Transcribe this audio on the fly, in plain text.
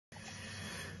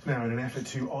Now, in an effort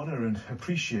to honour and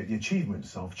appreciate the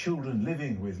achievements of children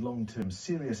living with long-term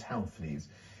serious health needs,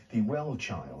 the Well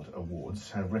Child Awards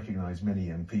have recognised many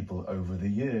young people over the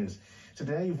years.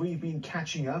 Today, we've been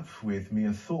catching up with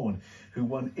Mia Thorne, who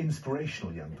won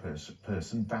Inspirational Young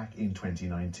Person back in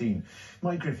 2019.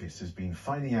 Mike Griffiths has been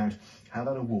finding out how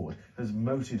that award has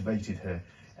motivated her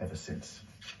ever since.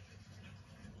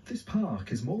 This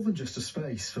park is more than just a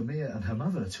space for Mia and her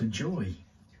mother to enjoy.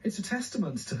 It's a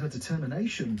testament to her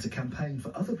determination to campaign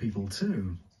for other people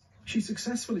too. She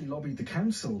successfully lobbied the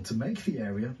council to make the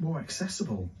area more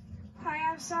accessible. I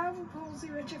have cerebral palsy,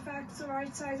 which affects the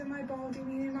right side of my body,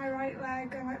 meaning my right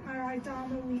leg and my right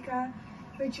arm are weaker,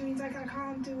 which means I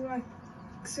can't do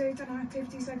certain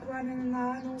activities like running and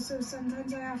that, and also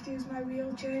sometimes I have to use my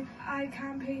wheelchair. I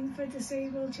campaign for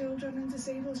disabled children and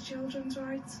disabled children's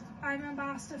rights. I'm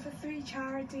ambassador for 3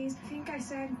 charities. I think I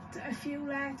sent a few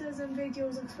letters and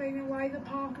videos explaining why the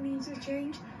park needs a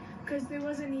change, because there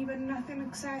wasn't even nothing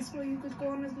accessible you could go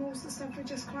on, as most of the stuff were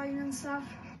just climbing stuff.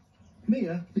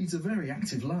 Mia leads a very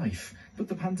active life, but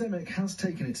the pandemic has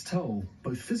taken its toll,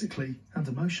 both physically and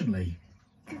emotionally.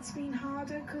 It's been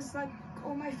harder because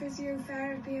all my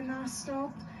physiotherapy and that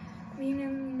stopped,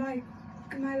 meaning my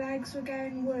legs were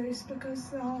getting worse because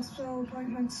the hospital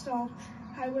appointment stopped.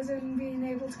 I wasn't being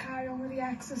able to carry on with the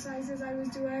exercises I was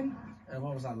doing. And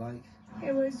what was that like?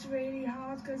 It was really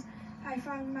hard because I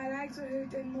found my legs were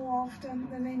hurting more often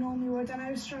than they normally would, and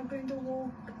I was struggling to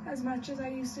walk as much as I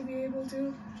used to be able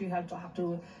to. You have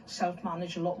to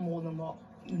self-manage a lot more than what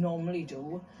you normally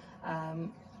do,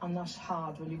 and that's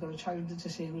hard when you've got a child that's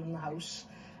disabled in the house.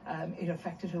 It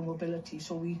affected her mobility,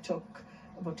 so we took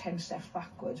about 10 steps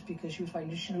backwards because she was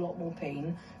finding she had a lot more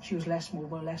pain, she was less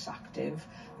mobile, less active.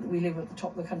 We live at the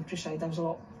top of the countryside. That was a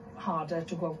lot harder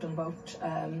to go out and about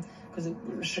because the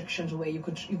restrictions were you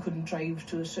couldn't drive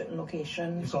to a certain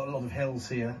location. You've got a lot of hills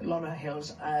here. A lot of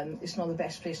hills. It's not the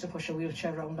best place to push a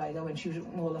wheelchair around either when she was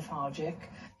more lethargic.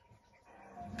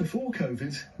 Before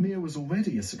COVID, Mia was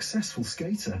already a successful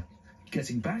skater.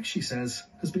 Getting back, she says,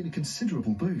 has been a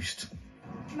considerable boost.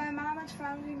 My mum had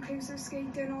found inclusive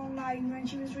skating online when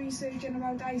she was researching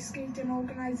about ice skating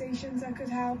organisations that could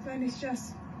help, and it's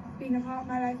just been a part of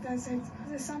my life ever since.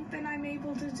 It's something I'm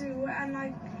able to do,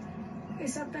 and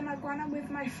it's something when I'm with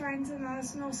my friends, and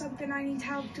that's not something I need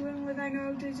help doing with. I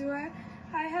know how to do it.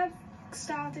 I have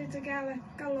started to get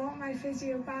a lot of my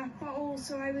physio back, but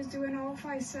also I was doing all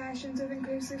 5 sessions of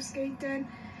inclusive skating.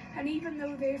 And even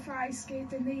though they're for ice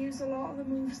skating, they use a lot of the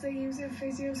moves they use in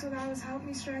physio, so that has helped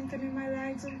me strengthening my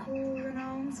legs and core and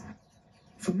arms.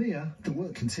 For Mia, the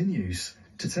work continues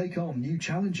to take on new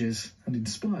challenges and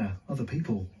inspire other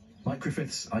people. Mike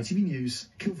Griffiths, ITV News,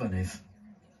 Kilfynydd.